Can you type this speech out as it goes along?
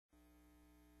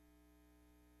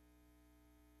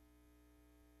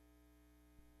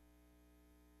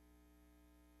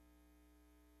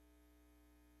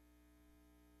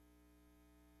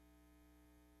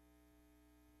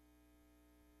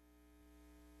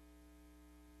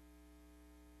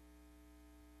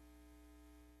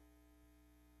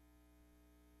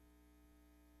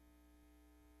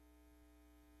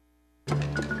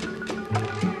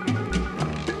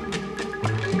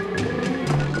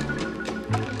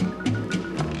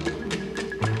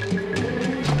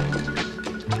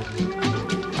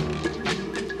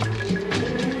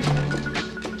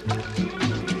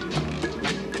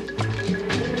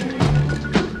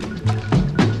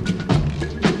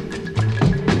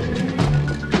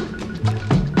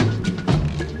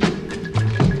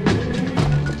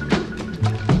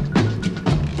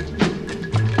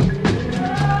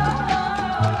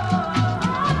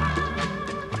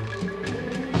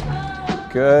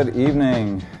Good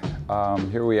evening.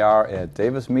 Here we are at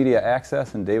Davis Media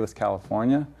Access in Davis,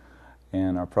 California,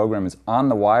 and our program is On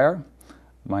the Wire.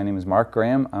 My name is Mark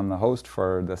Graham. I'm the host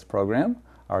for this program.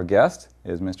 Our guest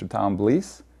is Mr. Tom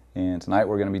Blees, and tonight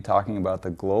we're going to be talking about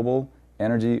the global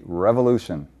energy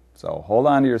revolution. So hold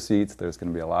on to your seats. There's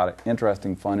going to be a lot of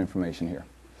interesting, fun information here.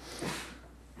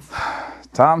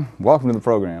 Tom, welcome to the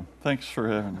program. Thanks for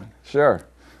having me. Sure.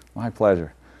 My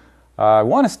pleasure. I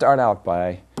want to start out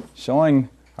by showing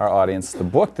our audience the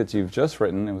book that you've just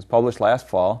written. It was published last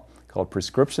fall, called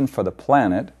Prescription for the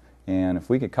Planet. And if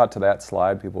we could cut to that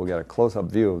slide, people will get a close-up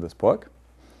view of this book.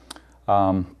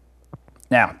 Now,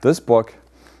 this book,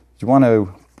 do you want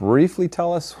to briefly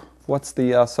tell us what's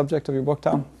the subject of your book,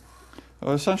 Tom?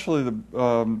 Well, essentially,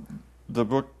 the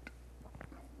book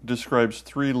describes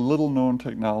three little-known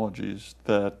technologies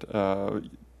that,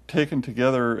 taken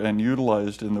together and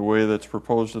utilized in the way that's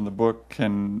proposed in the book,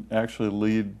 can actually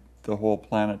lead the whole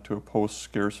planet to a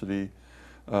post-scarcity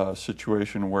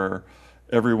situation where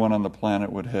everyone on the planet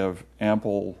would have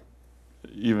ample,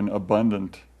 even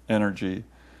abundant energy,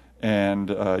 and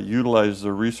utilize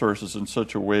the resources in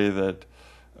such a way that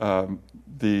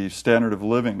the standard of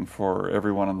living for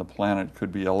everyone on the planet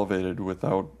could be elevated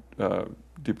without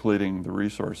depleting the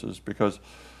resources. Because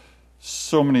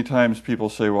so many times people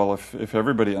say, well, if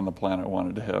everybody on the planet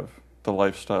wanted to have the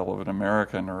lifestyle of an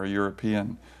American or a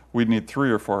European, we'd need 3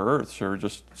 or 4 Earths. There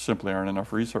just simply aren't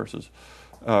enough resources.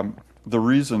 The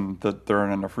reason that there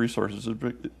aren't enough resources is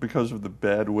because of the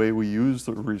bad way we use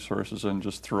the resources and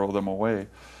just throw them away.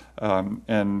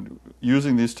 And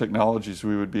using these technologies,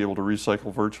 we would be able to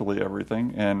recycle virtually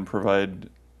everything and provide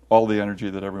all the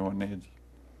energy that everyone needs.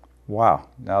 Wow.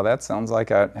 Now that sounds like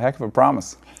a heck of a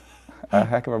promise. A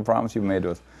heck of a promise you've made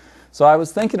to us. So I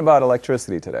was thinking about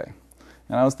electricity today,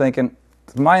 and I was thinking,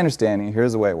 to my understanding,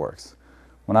 here's the way it works.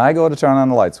 When I go to turn on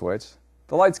the light switch,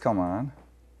 the lights come on,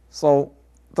 so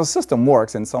the system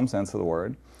works in some sense of the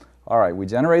word. All right, we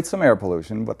generate some air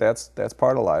pollution, but that's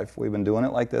part of life. We've been doing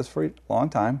it like this for a long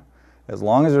time. As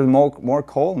long as there's more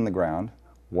coal in the ground,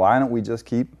 why don't we just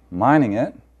keep mining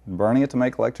it, burning it to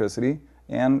make electricity,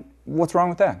 and what's wrong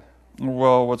with that?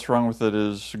 Well, what's wrong with it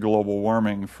is global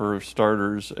warming, for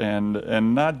starters,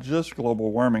 and not just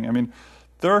global warming. I mean,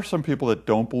 there are some people that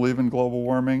don't believe in global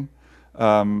warming,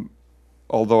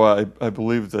 although I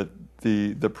believe that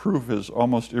the proof is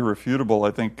almost irrefutable.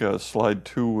 I think slide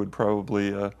 2 would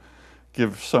probably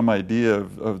give some idea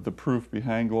of the proof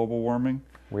behind global warming.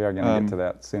 We are going to get to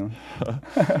that soon.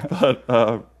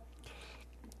 But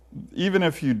even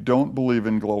if you don't believe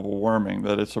in global warming,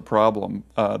 that it's a problem,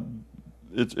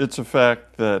 it's a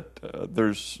fact that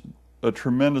there's a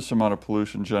tremendous amount of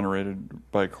pollution generated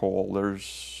by coal.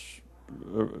 There's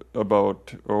about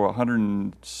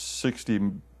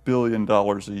 $160 billion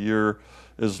a year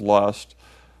is lost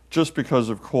just because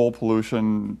of coal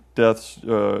pollution, deaths,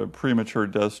 premature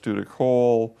deaths due to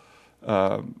coal.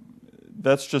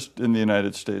 That's just in the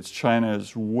United States. China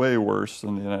is way worse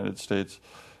than the United States.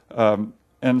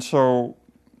 And so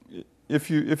if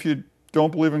you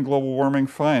don't believe in global warming,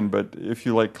 fine, but if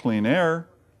you like clean air,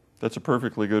 that's a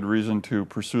perfectly good reason to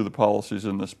pursue the policies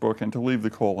in this book and to leave the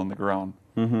coal in the ground.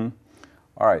 Mm-hmm.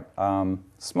 All right,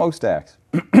 smokestacks.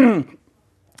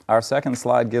 Our second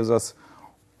slide gives us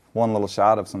one little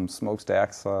shot of some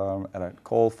smokestacks at a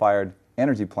coal-fired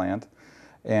energy plant.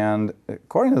 And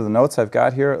according to the notes I've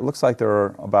got here, it looks like there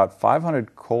are about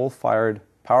 500 coal-fired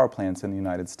power plants in the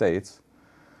United States.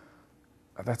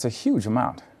 That's a huge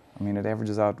amount. I mean, it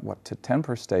averages out, to 10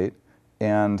 per state,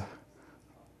 and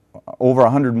over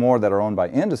 100 more that are owned by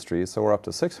industry, so we're up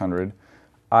to 600.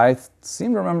 I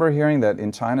seem to remember hearing that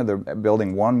in China they're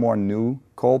building one more new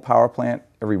coal power plant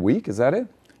every week. Is that it?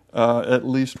 At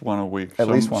least one a week.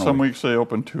 Some weeks they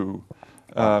open 2.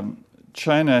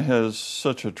 China has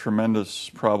such a tremendous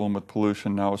problem with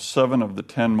pollution now. 7 of the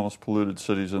 10 most polluted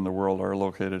cities in the world are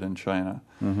located in China.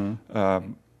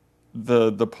 Mm-hmm.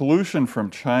 The pollution from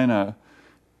China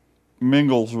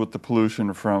mingles with the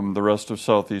pollution from the rest of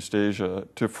Southeast Asia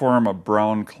to form a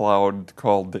brown cloud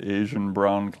called the Asian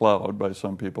brown cloud by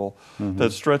some people, mm-hmm.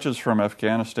 that stretches from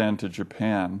Afghanistan to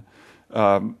Japan.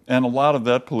 And a lot of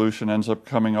that pollution ends up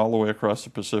coming all the way across the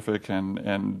Pacific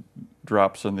and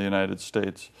drops in the United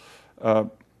States.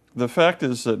 The fact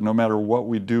is that no matter what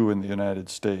we do in the United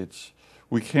States,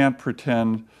 we can't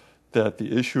pretend that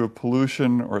the issue of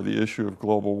pollution or the issue of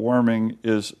global warming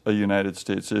is a United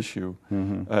States issue.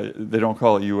 They don't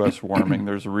call it U.S. warming.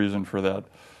 There's a reason for that.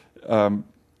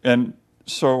 And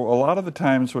so a lot of the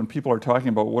times when people are talking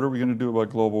about what are we going to do about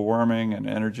global warming and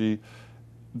energy,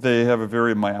 they have a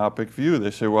very myopic view.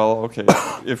 They say, well, okay,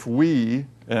 if we,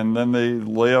 and then they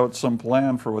lay out some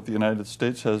plan for what the United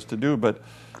States has to do, but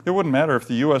it wouldn't matter if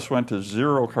the U.S. went to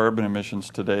zero carbon emissions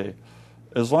today.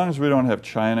 As long as we don't have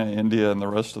China, India, and the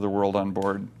rest of the world on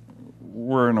board,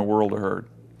 we're in a world of hurt.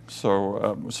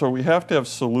 So we have to have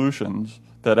solutions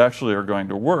that actually are going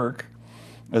to work,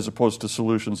 as opposed to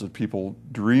solutions that people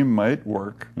dream might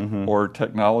work, or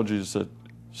technologies that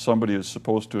somebody is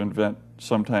supposed to invent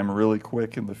sometime really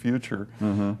quick in the future.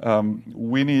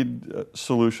 We need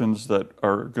solutions that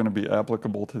are going to be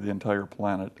applicable to the entire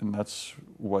planet, and that's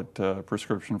what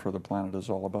Prescription for the Planet is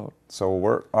all about. So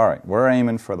we're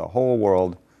aiming for the whole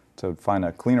world to find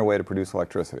a cleaner way to produce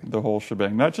electricity. The whole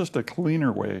shebang. Not just a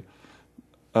cleaner way,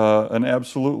 an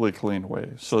absolutely clean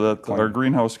way, so that our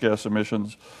greenhouse gas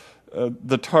emissions,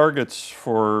 the targets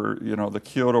for the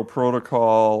Kyoto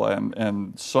Protocol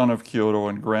and son of Kyoto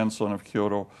and grandson of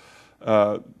Kyoto,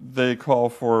 they call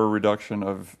for a reduction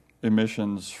of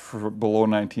emissions below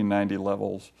 1990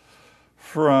 levels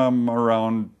from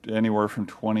around anywhere from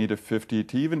 20 to 50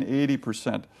 to even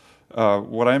 80%.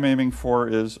 What I'm aiming for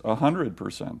is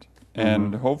 100%.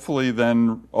 And hopefully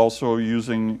then also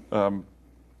using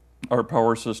our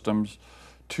power systems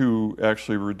to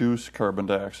actually reduce carbon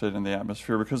dioxide in the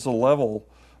atmosphere, because the level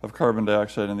of carbon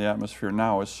dioxide in the atmosphere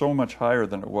now is so much higher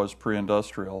than it was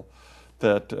pre-industrial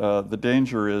that the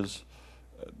danger is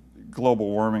global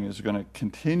warming is going to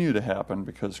continue to happen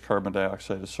because carbon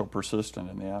dioxide is so persistent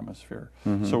in the atmosphere.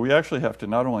 So we actually have to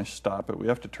not only stop it, we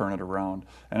have to turn it around.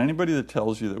 And anybody that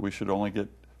tells you that we should only get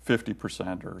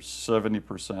 50% or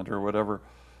 70% or whatever,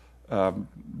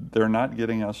 they're not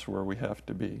getting us where we have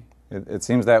to be. It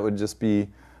seems that would just be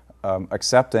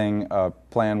accepting a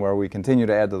plan where we continue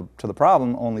to add to the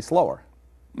problem, only slower.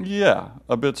 Yeah,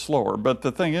 a bit slower. But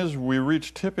the thing is, we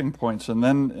reach tipping points, and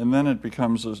then it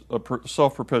becomes a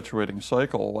self-perpetuating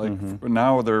cycle. Like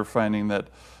now they're finding that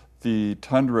the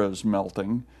tundra is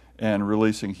melting and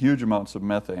releasing huge amounts of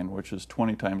methane, which is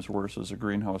 20 times worse as a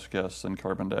greenhouse gas than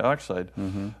carbon dioxide.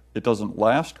 It doesn't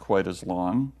last quite as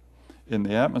long in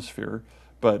the atmosphere,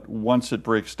 but once it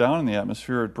breaks down in the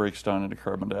atmosphere, it breaks down into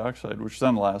carbon dioxide, which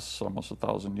then lasts almost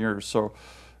 1,000 years. So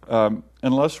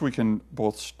unless we can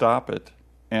both stop it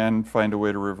and find a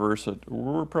way to reverse it,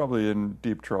 we're probably in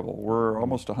deep trouble. We're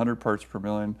almost 100 parts per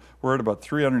million. We're at about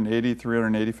 380,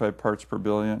 385 parts per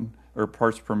billion, or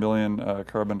parts per million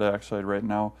carbon dioxide right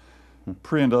now.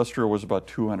 Pre-industrial was about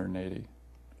 280.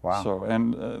 Wow. So,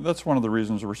 and that's one of the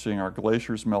reasons we're seeing our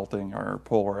glaciers melting, our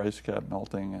polar ice cap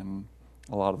melting, and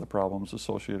a lot of the problems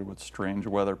associated with strange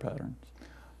weather patterns.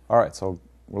 All right, so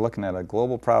we're looking at a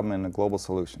global problem and a global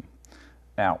solution.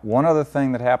 Now, one other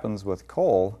thing that happens with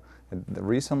coal,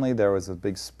 recently there was a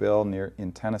big spill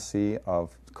in Tennessee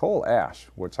of coal ash,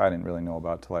 which I didn't really know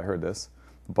about until I heard this.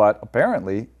 But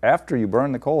apparently, after you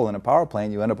burn the coal in a power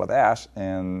plant, you end up with ash,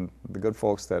 and the good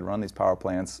folks that run these power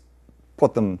plants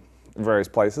put them in various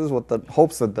places with the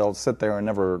hopes that they'll sit there and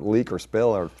never leak or spill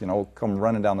or come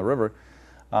running down the river.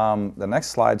 The next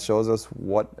slide shows us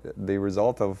what the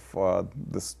result of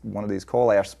one of these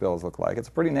coal ash spills look like. It's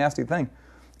a pretty nasty thing.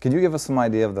 Can you give us some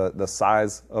idea of the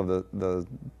size of the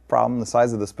problem, the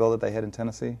size of the spill that they had in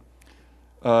Tennessee?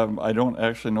 I don't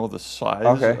actually know the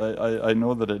size. Okay. I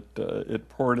know that it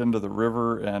poured into the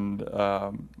river and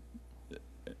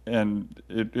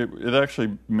it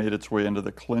actually made its way into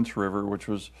the Clinch River, which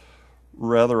was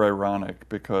rather ironic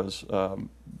because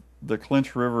the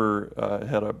Clinch River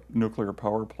had a nuclear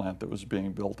power plant that was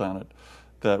being built on it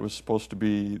that was supposed to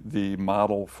be the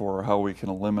model for how we can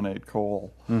eliminate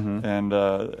coal, and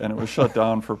it was shut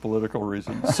down for political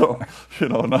reasons. So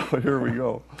now here we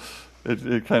go.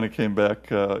 It kind of came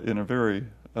back in a very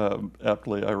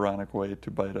aptly ironic way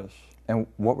to bite us. And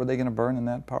what were they going to burn in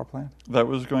that power plant? That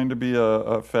was going to be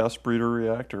a fast breeder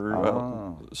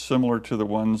reactor, similar to the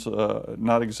ones,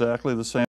 not exactly the same